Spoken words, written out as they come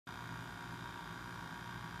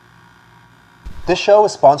This show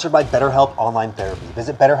is sponsored by BetterHelp Online Therapy.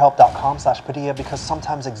 Visit betterhelp.com/Padilla because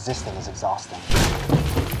sometimes existing is exhausting.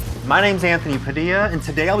 My name's Anthony Padilla, and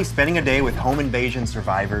today I'll be spending a day with home invasion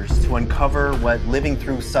survivors to uncover what living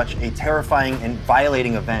through such a terrifying and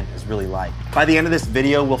violating event is really like. By the end of this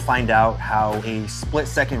video, we'll find out how a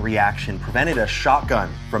split-second reaction prevented a shotgun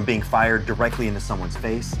from being fired directly into someone's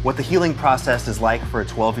face, what the healing process is like for a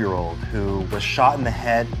 12-year-old who was shot in the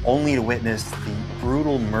head only to witness the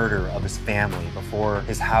brutal murder of his family before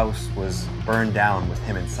his house was burned down with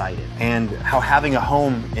him inside it, and how having a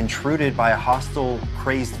home intruded by a hostile,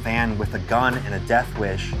 crazed fan with a gun and a death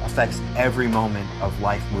wish affects every moment of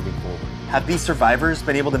life moving forward. Have these survivors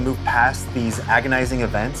been able to move past these agonizing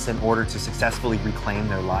events in order to successfully reclaim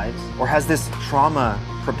their lives? Or has this trauma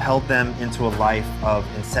propelled them into a life of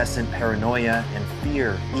incessant paranoia and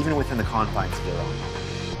fear, even within the confines of their own home?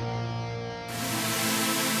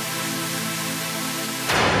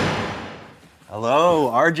 Hello,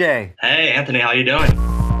 RJ. Hey, Anthony, how you doing?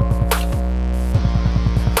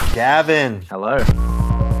 Gavin. Hello.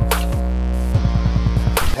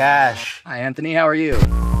 Cash. Hi, Anthony. How are you?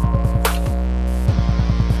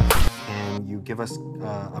 Can you give us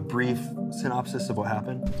a brief synopsis of what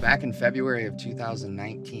happened? Back in February of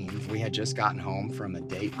 2019, we had just gotten home from a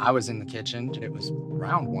date. I was in the kitchen. It was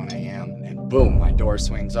around 1 a.m. and boom, my door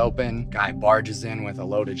swings open. Guy barges in with a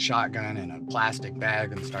loaded shotgun and a plastic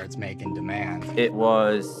bag and starts making demands. It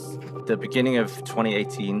was the beginning of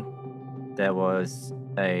 2018. There was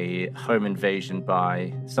a home invasion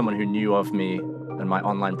by someone who knew of me and my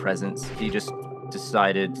online presence. He just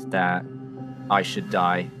decided that I should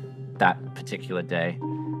die that particular day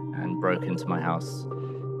and broke into my house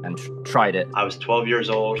and tried it. I was 12 years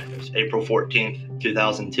old. It was April 14th,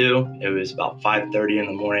 2002. It was about 5:30 in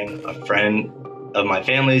the morning. A friend of my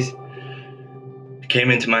family's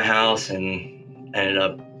came into my house and ended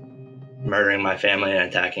up murdering my family and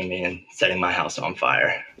attacking me and setting my house on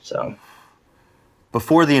fire. So,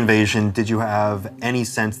 before the invasion, did you have any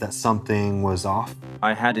sense that something was off?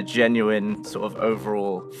 I had a genuine sort of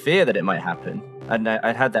overall fear that it might happen. And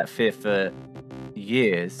I'd had that fear for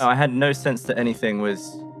years. I had no sense that anything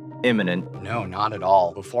was imminent. No, not at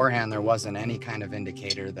all. Beforehand, there wasn't any kind of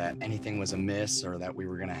indicator that anything was amiss or that we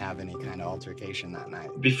were going to have any kind of altercation that night.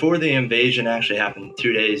 Before the invasion actually happened,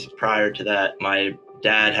 2 days prior to that, my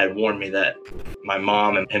dad had warned me that my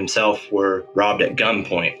mom and himself were robbed at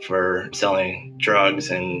gunpoint for selling drugs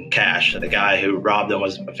and cash. The guy who robbed them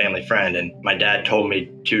was a family friend, and my dad told me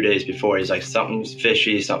 2 days before, he's like, something's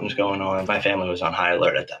fishy, something's going on. My family was on high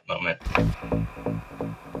alert at that moment.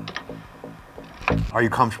 Are you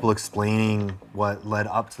comfortable explaining what led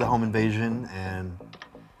up to the home invasion and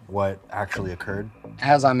what actually occurred?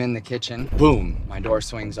 As I'm in the kitchen, boom, my door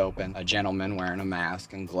swings open. A gentleman wearing a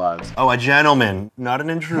mask and gloves. Oh, a gentleman, not an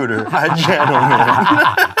intruder, a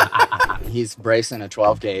gentleman. He's bracing a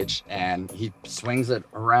 12 gauge and he swings it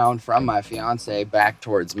around from my fiance back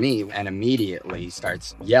towards me and immediately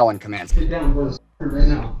starts yelling commands. Get down, boys, right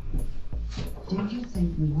now. Did you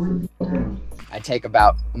think we weren't down? I take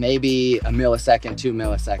about maybe a millisecond, 2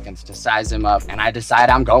 milliseconds to size him up, and I decide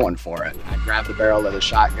I'm going for it. I grabbed the barrel of the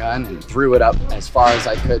shotgun and threw it up as far as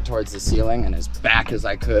I could towards the ceiling and as back as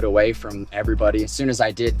I could away from everybody. As soon as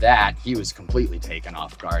I did that, he was completely taken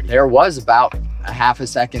off guard. There was about a half a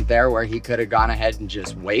second there where he could have gone ahead and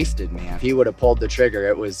just wasted me. If he would have pulled the trigger,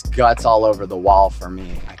 it was guts all over the wall for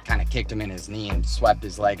me. I kind of kicked him in his knee and swept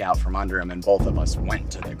his leg out from under him, and both of us went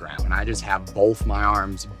to the ground. And I just have both my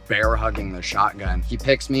arms bear hugging the shotgun. He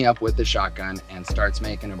picks me up with the shotgun and starts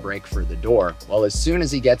making a break for the door. Well, as soon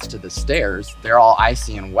as he gets to the stairs, they're all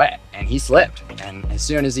icy and wet, and he slipped. And as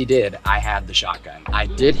soon as he did, I had the shotgun. I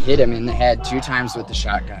did hit him in the head 2 times with the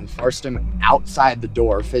shotgun, forced him outside the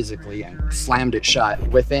door physically and slammed it shut.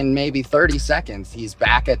 Within maybe 30 seconds, he's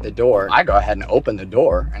back at the door. I go ahead and open the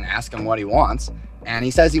door and ask him what he wants. And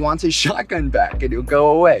he says he wants his shotgun back and he'll go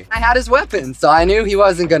away. I had his weapon, so I knew he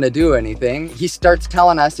wasn't gonna do anything. He starts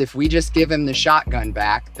telling us if we just give him the shotgun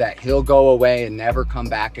back, that he'll go away and never come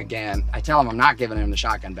back again. I tell him I'm not giving him the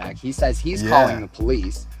shotgun back. He says he's calling the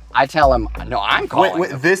police. I tell him, no, I'm calling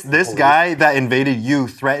the this police. guy that invaded you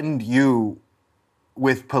threatened you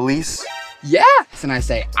with police? Yes, and I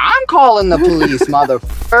say, I'm calling the police,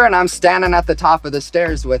 motherfucker, and I'm standing at the top of the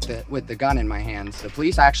stairs with the gun in my hands. The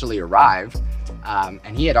police actually arrived.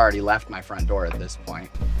 And he had already left my front door at this point.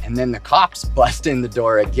 And then the cops bust in the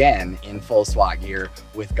door again in full SWAT gear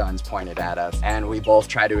with guns pointed at us. And we both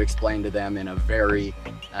try to explain to them in a very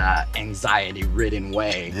anxiety-ridden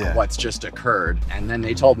way what's just occurred. And then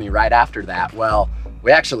they told me right after that, well,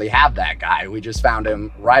 we actually have that guy. We just found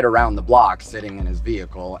him right around the block sitting in his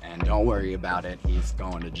vehicle, and don't worry about it, he's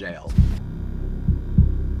going to jail.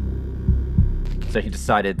 So he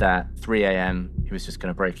decided that 3 a.m. he was just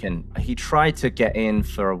going to break in. He tried to get in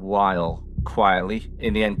for a while quietly.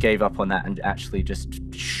 In the end, gave up on that and actually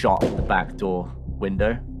just shot the back door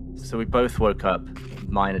window. So we both woke up,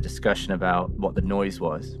 minor discussion about what the noise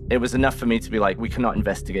was. It was enough for me to be like, we cannot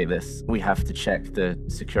investigate this. We have to check the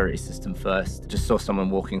security system first. Just saw someone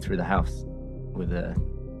walking through the house with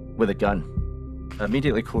a gun.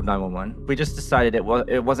 Immediately called 911. We just decided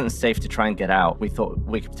it wasn't safe to try and get out. We thought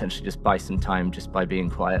we could potentially just buy some time just by being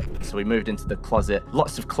quiet. So we moved into the closet.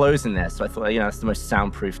 Lots of clothes in there. So I thought, that's the most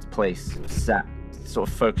soundproofed place. Sat sort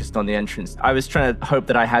of focused on the entrance. I was trying to hope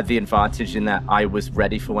that I had the advantage in that I was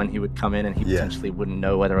ready for when he would come in and he potentially wouldn't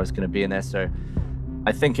know whether I was going to be in there. So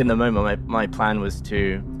I think in the moment, my plan was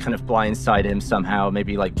to kind of blindside him somehow,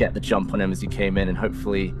 maybe like get the jump on him as he came in and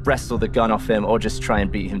hopefully wrestle the gun off him or just try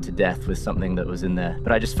and beat him to death with something that was in there.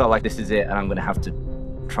 But I just felt like this is it and I'm going to have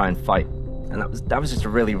to try and fight. And that was just a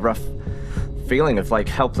really rough feeling of like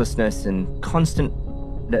helplessness and constant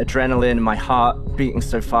adrenaline, my heart beating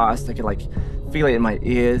so fast. I could like feel it in my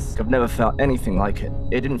ears. I've never felt anything like it.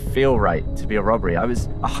 It didn't feel right to be a robbery. I was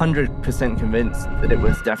 100% convinced that it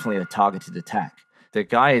was definitely a targeted attack. The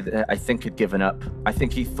guy that I think had given up, I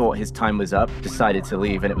think he thought his time was up, decided to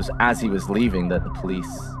leave, and it was as he was leaving that the police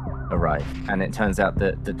arrived. And it turns out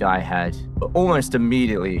that the guy had almost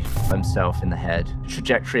immediately himself in the head. The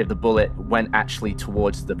trajectory of the bullet went actually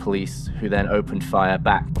towards the police, who then opened fire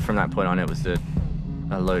back. From that point on, it was a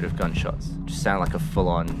load of gunshots. Just sounded like a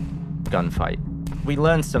full-on gunfight. We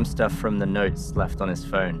learned some stuff from the notes left on his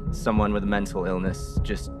phone. Someone with a mental illness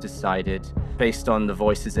just decided, based on the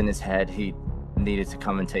voices in his head, he needed to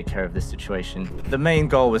come and take care of this situation. The main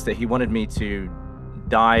goal was that he wanted me to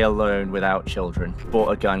die alone without children.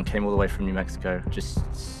 Bought a gun, came all the way from New Mexico, just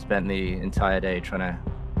spent the entire day trying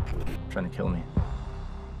to kill me.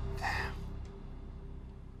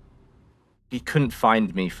 He couldn't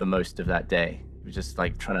find me for most of that day. He was just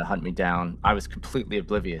like trying to hunt me down. I was completely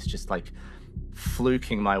oblivious, just like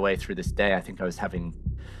fluking my way through this day. I think I was having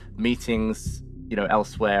meetings,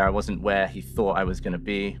 elsewhere. I wasn't where he thought I was going to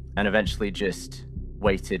be, and eventually just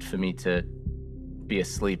waited for me to be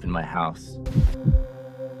asleep in my house.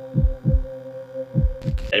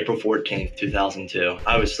 April 14th, 2002.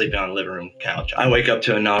 I was sleeping on the living room couch. I wake up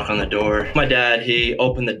to a knock on the door. My dad, he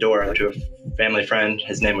opened the door to a family friend.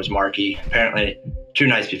 His name was Morky. Apparently, 2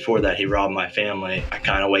 nights before that, he robbed my family. I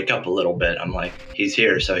kind of wake up a little bit. I'm like, he's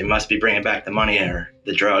here, so he must be bringing back the money or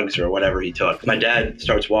the drugs or whatever he took. My dad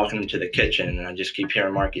starts walking him to the kitchen, and I just keep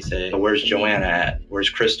hearing Marky say, where's Joanna at? Where's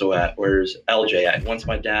Crystal at? Where's LJ at? Once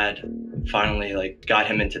my dad finally got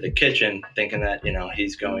him into the kitchen, thinking that,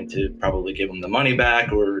 he's going to probably give him the money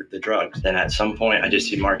back or the drugs. Then at some point, I just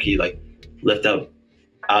see Marky lift up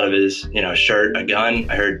out of his, shirt a gun.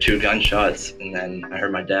 I heard 2 gunshots, and then I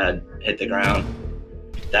heard my dad hit the ground.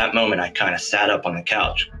 That moment, I kind of sat up on the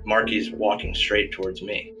couch. Marky's walking straight towards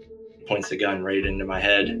me. Points the gun right into my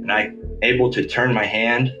head, and I'm able to turn my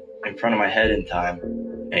hand in front of my head in time,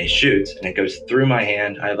 and he shoots, and it goes through my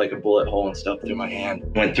hand. I have a bullet hole and stuff through my hand.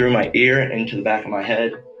 Went through my ear into the back of my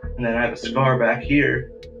head, and then I have a scar back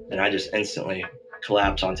here, and I just instantly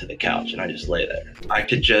collapse onto the couch, and I just lay there. I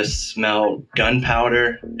could just smell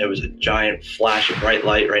gunpowder. It was a giant flash of bright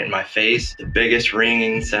light right in my face. The biggest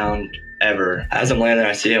ringing sound ever. As I'm laying there,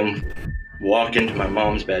 I see him walk into my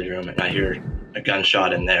mom's bedroom, and I hear a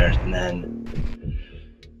gunshot in there. And then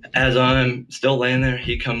as I'm still laying there,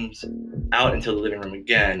 he comes out into the living room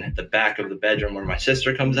again, at the back of the bedroom where my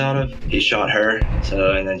sister comes out of. He shot her,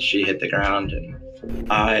 and then she hit the ground, and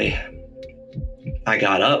I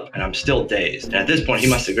got up, and I'm still dazed. And at this point, he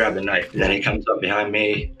must have grabbed a knife. And then he comes up behind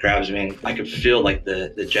me, grabs me, and I could feel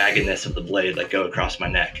the jaggedness of the blade go across my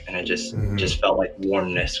neck. And it just felt like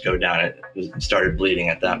warmness go down. It started bleeding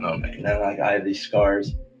at that moment. And then I have these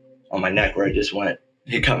scars on my neck where I just went.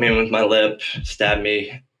 He cut me with my lip, stabbed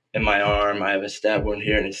me in my arm. I have a stab wound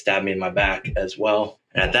here, and he stabbed me in my back as well.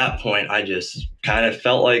 And at that point, I just kind of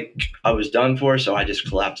felt like I was done for. So I just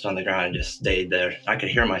collapsed on the ground and just stayed there. I could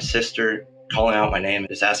hear my sister calling out my name,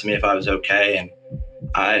 just asking me if I was okay. And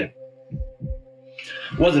I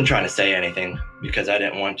wasn't trying to say anything because I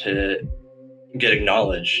didn't want to get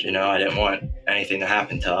acknowledged. I didn't want anything to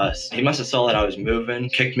happen to us. He must have saw that I was moving,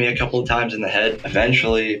 kicked me a couple of times in the head.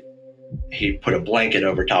 Eventually, he put a blanket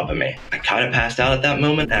over top of me. I kind of passed out at that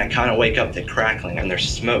moment, and I kind of wake up to crackling, and there's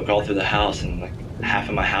smoke all through the house, and half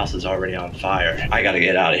of my house is already on fire. I got to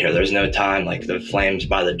get out of here. There's no time. The flames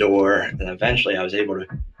by the door. And eventually, I was able to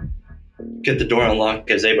get the door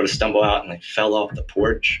unlocked. I was able to stumble out and fell off the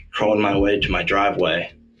porch, crawling my way to my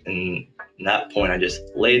driveway. And at that point, I just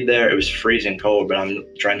laid there. It was freezing cold, but I'm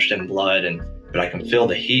drenched in blood, but I can feel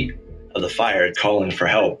the heat of the fire calling for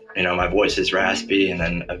help. You know, my voice is raspy, and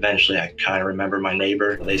then eventually I kind of remember my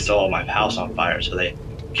neighbor. They saw my house on fire, so they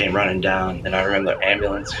came running down, and I remember the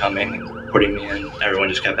ambulance coming and putting me in. Everyone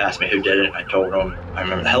just kept asking me who did it, and I told them. I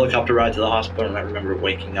remember the helicopter ride to the hospital, and I remember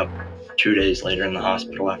waking up 2 days later in the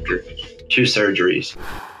hospital after 2 surgeries.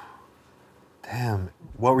 Damn,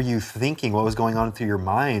 what were you thinking? What was going on through your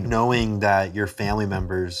mind, knowing that your family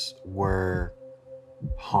members were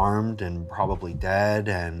harmed and probably dead,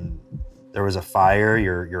 and there was a fire,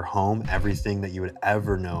 your home, everything that you had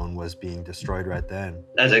ever known was being destroyed right then?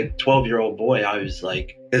 As a 12-year-old boy, I was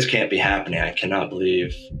like, this can't be happening. I cannot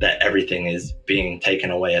believe that everything is being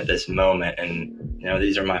taken away at this moment. And, you know,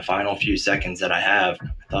 these are my final few seconds that I have.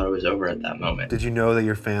 I thought it was over at that moment. Did you know that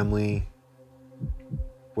your family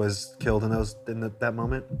was killed in that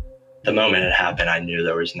moment? The moment it happened, I knew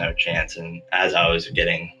there was no chance. And as I was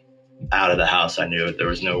getting out of the house, I knew there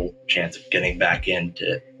was no chance of getting back in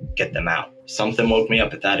to get them out. Something woke me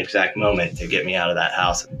up at that exact moment to get me out of that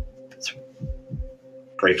house. It's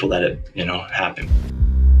grateful that it, you know, happened.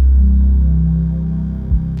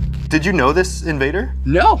 Did you know this invader?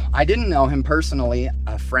 No, I didn't know him personally.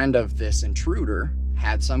 A friend of this intruder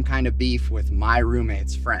had some kind of beef with my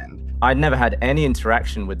roommate's friend. I'd never had any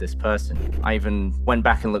interaction with this person. I even went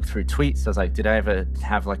back and looked through tweets. I was like, did I ever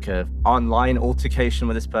have like a online altercation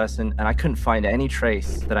with this person? And I couldn't find any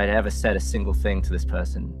trace that I'd ever said a single thing to this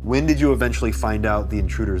person. When did you eventually find out the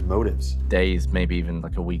intruder's motives? Days, maybe even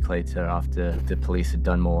like a week later, after the police had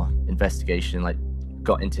done more investigation, like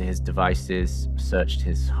got into his devices, searched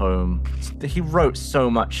his home. He wrote so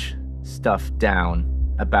much stuff down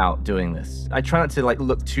about doing this. I try not to like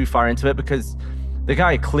look too far into it because the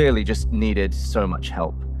guy clearly just needed so much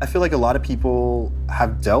help. I feel like a lot of people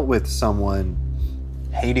have dealt with someone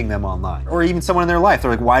hating them online, or even someone in their life.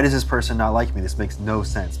 They're like, why does this person not like me? This makes no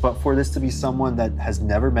sense. But for this to be someone that has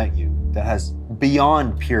never met you, that has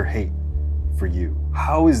beyond pure hate for you,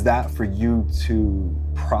 how is that for you to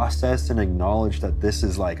process and acknowledge that this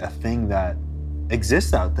is like a thing that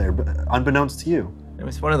exists out there, unbeknownst to you? It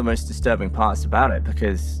was one of the most disturbing parts about it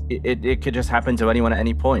because it could just happen to anyone at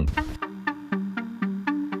any point.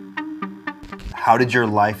 How did your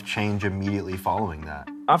life change immediately following that?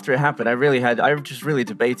 After it happened, I just really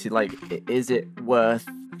debated, like, is it worth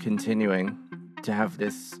continuing to have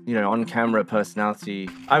this, you know, on-camera personality?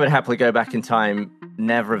 I would happily go back in time,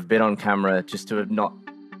 never have been on camera, just to have not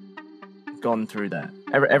gone through that.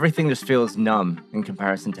 Everything just feels numb in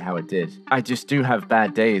comparison to how it did. I just do have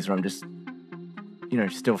bad days where I'm just, you know,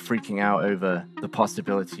 still freaking out over the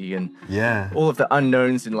possibility and all of the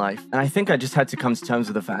unknowns in life. And I think I just had to come to terms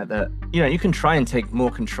with the fact that, you know, you can try and take more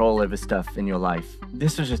control over stuff in your life.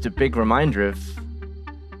 This was just a big reminder of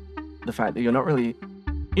the fact that you're not really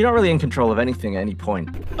in control of anything at any point.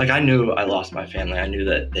 Like, I knew I lost my family. I knew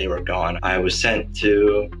that they were gone. I was sent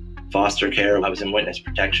to foster care. I was in witness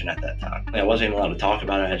protection at that time. I wasn't even allowed to talk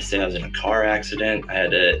about it. I had to say I was in a car accident. I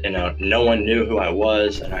had to, you know, no one knew who I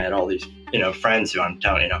was. And I had all these, you know, friends who I'm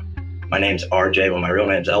telling, you know, my name's RJ, well, my real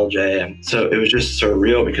name's LJ. And so it was just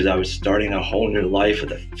surreal because I was starting a whole new life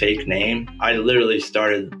with a fake name. I literally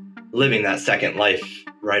started living that second life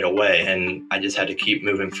right away. And I just had to keep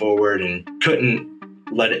moving forward and couldn't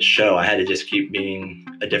let it show. I had to just keep being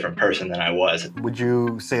a different person than I was. Would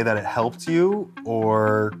you say that it helped you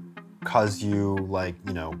or caused you, like,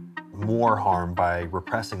 you know, more harm by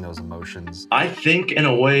repressing those emotions? I think in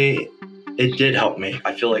a way it did help me.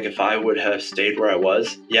 I feel like if I would have stayed where I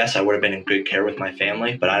was, yes, I would have been in good care with my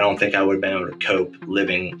family, but I don't think I would have been able to cope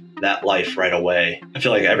living that life right away. I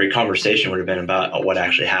feel like every conversation would have been about what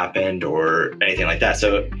actually happened or anything like that.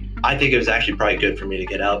 So I think it was actually probably good for me to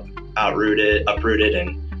get uprooted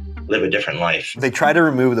and live a different life. They tried to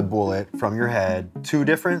remove the bullet from your head. 2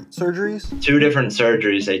 different surgeries? 2 different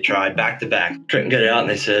surgeries they tried back to back. Couldn't get it out, and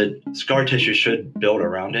they said scar tissue should build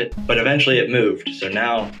around it. But eventually it moved. So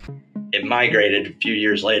now it migrated a few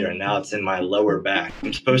years later, and now it's in my lower back.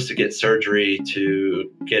 I'm supposed to get surgery to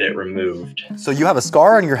get it removed. So you have a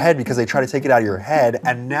scar on your head because they try to take it out of your head,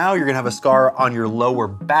 and now you're gonna have a scar on your lower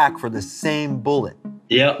back for the same bullet.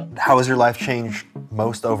 Yep. How has your life changed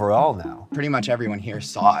most overall now? Pretty much everyone here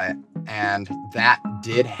saw it, and that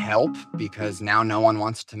did help because now no one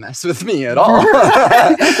wants to mess with me at all.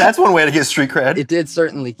 That's one way to get street cred. It did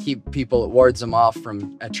certainly keep people, it wards them off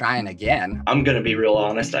from trying again. I'm gonna be real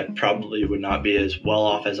honest, I probably would not be as well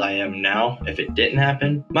off as I am now if it didn't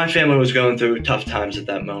happen. My family was going through tough times at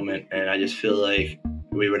that moment, and I just feel like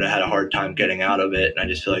we would have had a hard time getting out of it. And I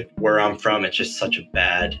just feel like where I'm from, it's just such a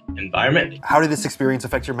bad environment. How did this experience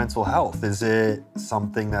affect your mental health? Is it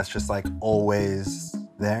something that's just like always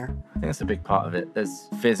there? I think that's a big part of it. There's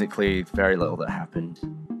physically very little that happened.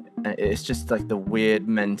 It's just like the weird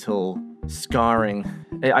mental scarring.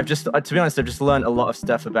 I've just, to be honest, I've just learned a lot of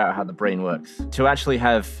stuff about how the brain works. To actually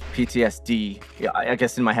have PTSD, I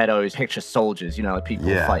guess in my head I always picture soldiers, you know, like people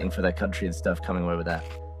fighting for their country and stuff, coming away with that.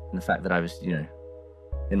 And the fact that I was, you know,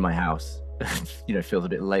 in my house, you know, feels a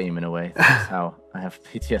bit lame in a way. That's how I have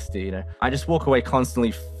PTSD, you know. I just walk away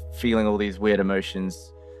constantly feeling all these weird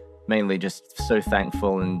emotions, mainly just so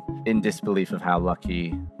thankful and in disbelief of how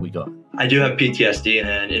lucky we got. I do have PTSD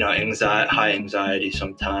and, you know, high anxiety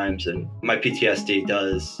sometimes. And my PTSD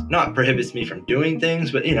does not prohibits me from doing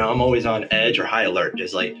things, but, you know, I'm always on edge or high alert,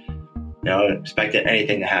 just like, you know, expecting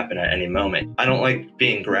anything to happen at any moment. I don't like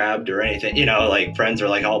being grabbed or anything, you know, like friends are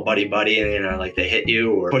like all buddy and, you know, like they hit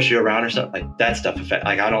you or push you around or something like that stuff.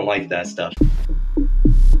 Like, I don't like that stuff.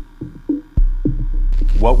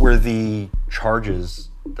 What were the charges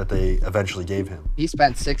that they eventually gave him? He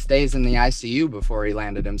spent 6 days in the ICU before he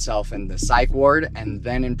landed himself in the psych ward and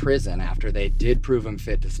then in prison after they did prove him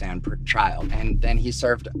fit to stand trial. And then he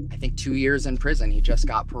served, I think, 2 years in prison. He just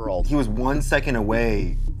got paroled. He was 1 second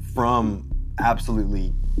away from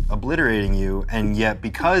absolutely obliterating you, and yet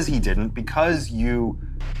because he didn't, because you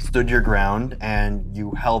stood your ground and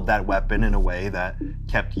you held that weapon in a way that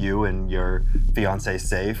kept you and your fiancé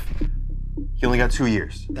safe, he only got 2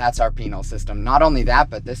 years. That's our penal system. Not only that,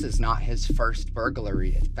 but this is not his first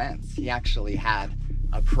burglary offense. He actually had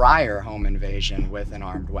a prior home invasion with an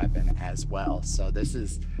armed weapon as well. So this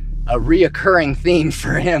is a reoccurring theme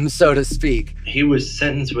for him, so to speak. He was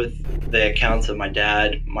sentenced with the accounts of my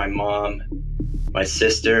dad, my mom, my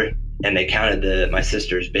sister, and they counted my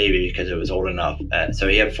sister's baby because it was old enough. So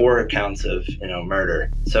he had 4 accounts of, you know,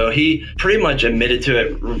 murder. So he pretty much admitted to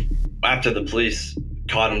it after the police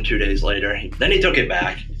caught him 2 days later. Then he took it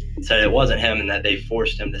back, said it wasn't him and that they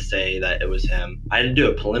forced him to say that it was him. I had to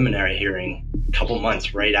do a preliminary hearing a couple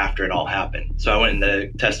months right after it all happened. So I went in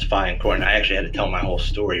to testify in court and I actually had to tell my whole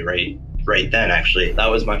story right then, actually.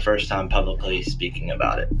 That was my first time publicly speaking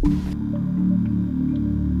about it.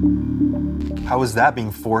 How was that,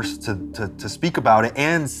 being forced to speak about it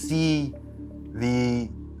and see the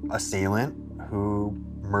assailant who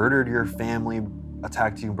murdered your family,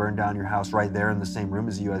 attacked you, burned down your house right there in the same room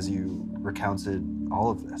as you recounted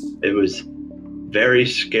all of this? It was very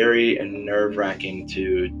scary and nerve-wracking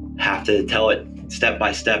to have to tell it step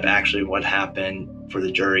by step actually what happened for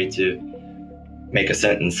the jury to make a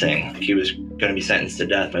sentencing. He was going to be sentenced to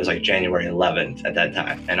death, but it was like January 11th at that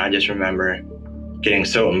time. And I just remember getting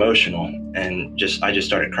so emotional and I just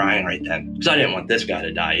started crying right then because I didn't want this guy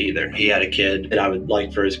to die either. He had a kid that I would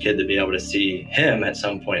like for his kid to be able to see him at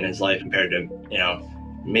some point in his life compared to, you know,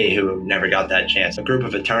 me who never got that chance. A group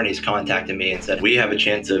of attorneys contacted me and said, we have a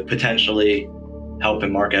chance of potentially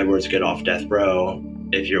helping Mark Edwards get off death row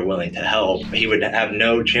if you're willing to help. He would have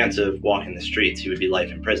no chance of walking the streets. He would be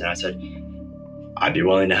life in prison. I said, I'd be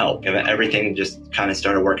willing to help. And everything just kind of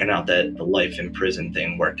started working out, that the life in prison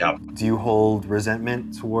thing worked out. Do you hold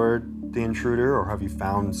resentment toward the intruder, or have you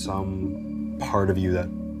found some part of you that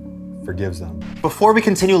forgives them? Before we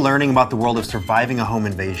continue learning about the world of surviving a home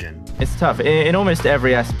invasion. It's tough. In almost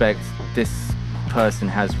every aspect, this person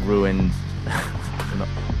has ruined,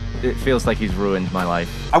 it feels like he's ruined my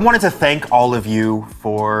life. I wanted to thank all of you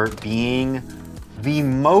for being the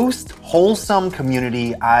most wholesome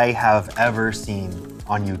community I have ever seen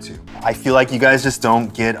on YouTube. I feel like you guys just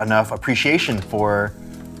don't get enough appreciation for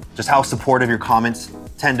just how supportive your comments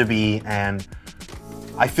tend to be, and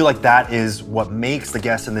I feel like that is what makes the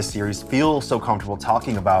guests in this series feel so comfortable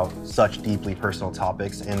talking about such deeply personal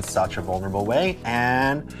topics in such a vulnerable way,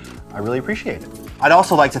 and I really appreciate it. I'd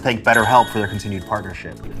also like to thank BetterHelp for their continued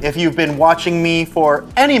partnership. If you've been watching me for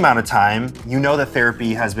any amount of time, you know that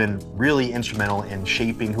therapy has been really instrumental in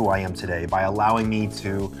shaping who I am today by allowing me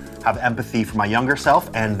to have empathy for my younger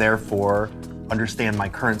self and therefore understand my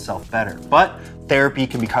current self better. But therapy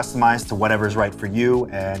can be customized to whatever's right for you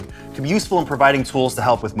and can be useful in providing tools to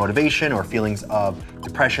help with motivation or feelings of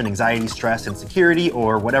depression, anxiety, stress, insecurity,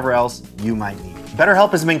 or whatever else you might need.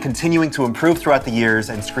 BetterHelp has been continuing to improve throughout the years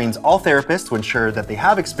and screens all therapists to ensure that they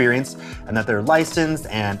have experience and that they're licensed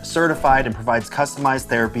and certified, and provides customized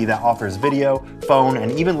therapy that offers video, phone,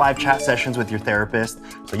 and even live chat sessions with your therapist,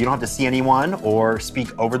 so you don't have to see anyone or speak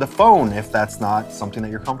over the phone if that's not something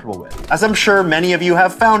that you're comfortable with. As I'm sure many of you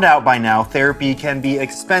have found out by now, therapy can be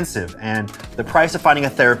expensive, and the price of finding a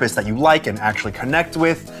therapist that you like and actually connect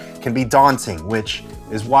with can be daunting, which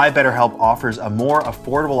is why BetterHelp offers a more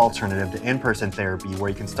affordable alternative to in-person therapy where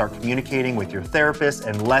you can start communicating with your therapist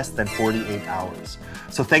in less than 48 hours.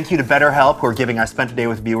 So thank you to BetterHelp who are giving I Spent a Day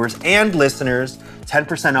with viewers and listeners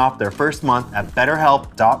 10% off their first month at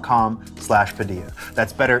betterhelp.com/Padilla.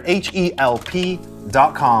 That's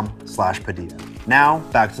betterhelp.com/Padilla. Now,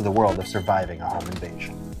 back to the world of surviving a home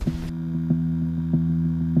invasion.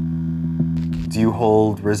 Do you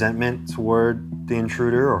hold resentment toward the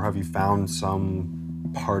intruder, or have you found some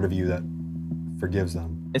part of you that forgives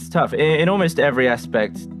them? It's tough. In almost every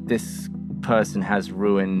aspect, this person has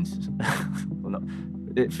ruined... well, no,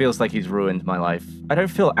 it feels like he's ruined my life. I don't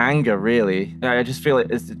feel anger, really. I just feel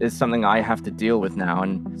it's something I have to deal with now.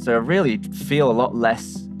 And so I really feel a lot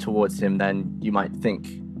less towards him than you might think.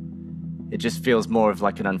 It just feels more of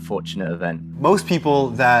like an unfortunate event. Most people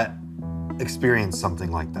that experience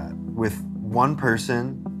something like that, with one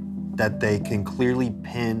person that they can clearly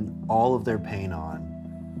pin all of their pain on,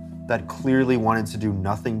 that clearly wanted to do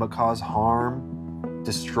nothing but cause harm,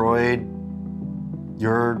 destroyed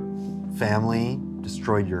your family,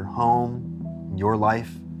 destroyed your home, your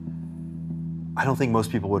life. I don't think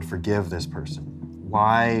most people would forgive this person.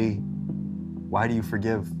 Why do you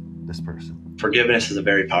forgive this person? Forgiveness is a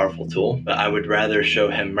very powerful tool, but I would rather show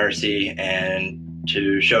him mercy and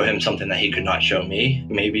to show him something that he could not show me.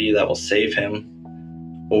 Maybe that will save him,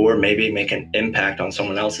 or maybe make an impact on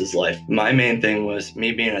someone else's life. My main thing was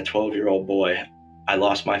me being a 12-year-old boy. I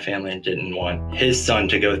lost my family and didn't want his son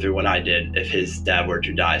to go through what I did if his dad were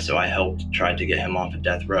to die. So I helped try to get him off of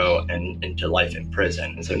death row and into life in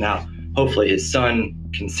prison. And so now hopefully his son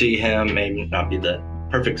can see him, maybe not be the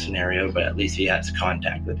perfect scenario, but at least he has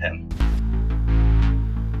contact with him.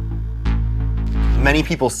 Many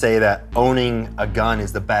people say that owning a gun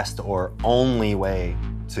is the best or only way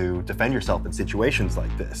to defend yourself in situations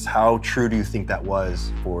like this. How true do you think that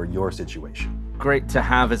was for your situation? Great to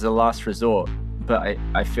have as a last resort, but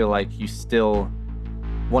I feel like you still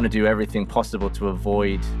want to do everything possible to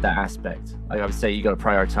avoid that aspect. Like I would say you got to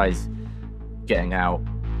prioritize getting out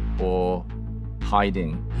or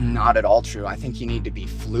hiding. Not at all true. I think you need to be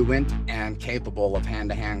fluent and capable of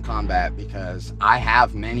hand-to-hand combat, because I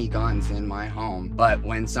have many guns in my home, but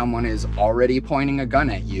when someone is already pointing a gun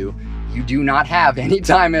at you, you do not have any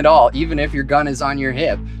time at all, even if your gun is on your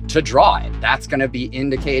hip, to draw it. That's going to be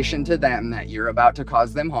indication to them that you're about to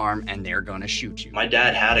cause them harm and they're going to shoot you. My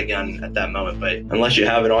dad had a gun at that moment, but unless you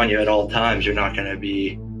have it on you at all times, you're not going to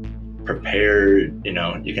be prepared. You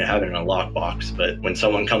know, you can have it in a lockbox, but when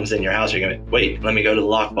someone comes in your house, you're going to wait, let me go to the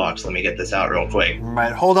lockbox, let me get this out real quick.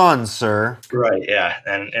 Right, hold on, sir. Right, yeah,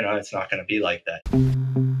 and you know, it's not going to be like that.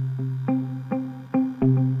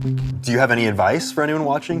 Do you have any advice for anyone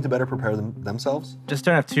watching to better prepare themselves? Just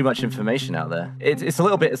don't have too much information out there. It's a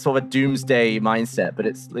little bit sort of a doomsday mindset, but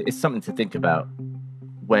it's something to think about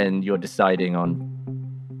when you're deciding on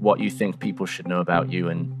what you think people should know about you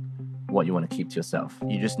and what you want to keep to yourself.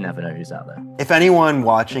 You just never know who's out there. If anyone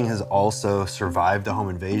watching has also survived a home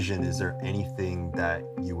invasion, is there anything that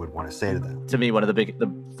you would want to say to them? To me, one of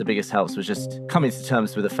the biggest helps was just coming to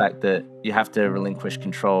terms with the fact that you have to relinquish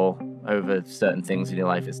control over certain things in your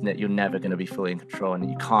life. You're never going to be fully in control, and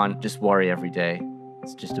you can't just worry every day.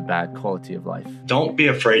 It's just a bad quality of life. Don't be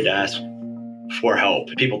afraid to ask for help.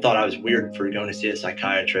 People thought I was weird for going to see a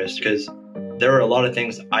psychiatrist because there were a lot of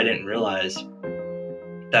things I didn't realize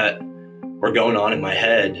that were going on in my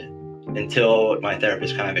head until my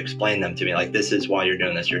therapist kind of explained them to me. Like, this is why you're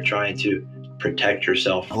doing this. You're trying to protect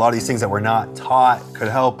yourself. A lot of these things that we're not taught could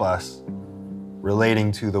help us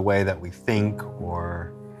relating to the way that we think,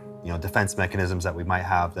 or defense mechanisms that we might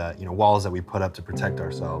have, that, walls that we put up to protect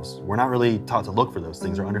ourselves. We're not really taught to look for those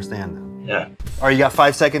things or understand them. Yeah. All right, you got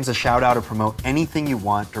 5 seconds to shout out or promote anything you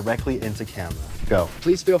want directly into camera. Go.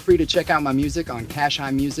 Please feel free to check out my music on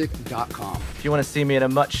cashhighmusic.com. If you want to see me in a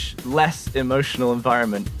much less emotional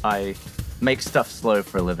environment, I make stuff slow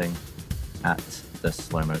for a living at the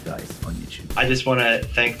Slow-Mo Guys on YouTube. I just want to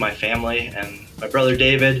thank my family and my brother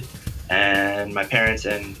David and my parents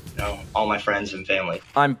and all my friends and family.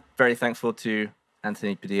 I'm very thankful to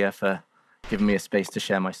Anthony Padilla for giving me a space to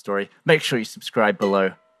share my story. Make sure you subscribe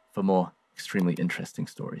below for more extremely interesting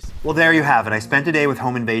stories. Well, there you have it. I spent a day with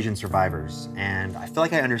home invasion survivors, and I feel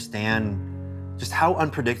like I understand just how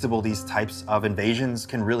unpredictable these types of invasions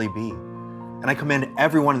can really be. And I commend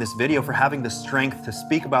everyone in this video for having the strength to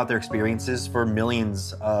speak about their experiences for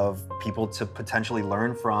millions of people to potentially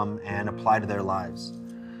learn from and apply to their lives.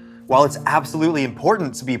 While it's absolutely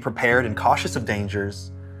important to be prepared and cautious of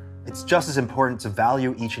dangers, it's just as important to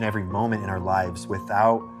value each and every moment in our lives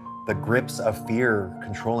without the grips of fear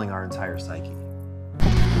controlling our entire psyche.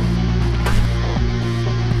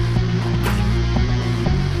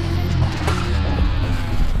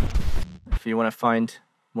 you want to find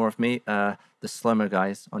more of me, the Slow-Mo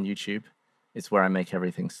Guys on YouTube is where I make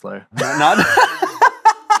everything slow. Not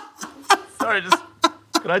Sorry,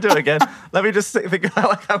 can I do it again? Let me just think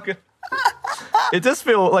like I'm good. It does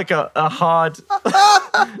feel like a hard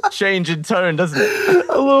change in tone, doesn't it?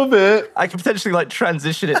 a little bit. I can potentially like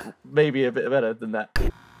transition it maybe a bit better than that.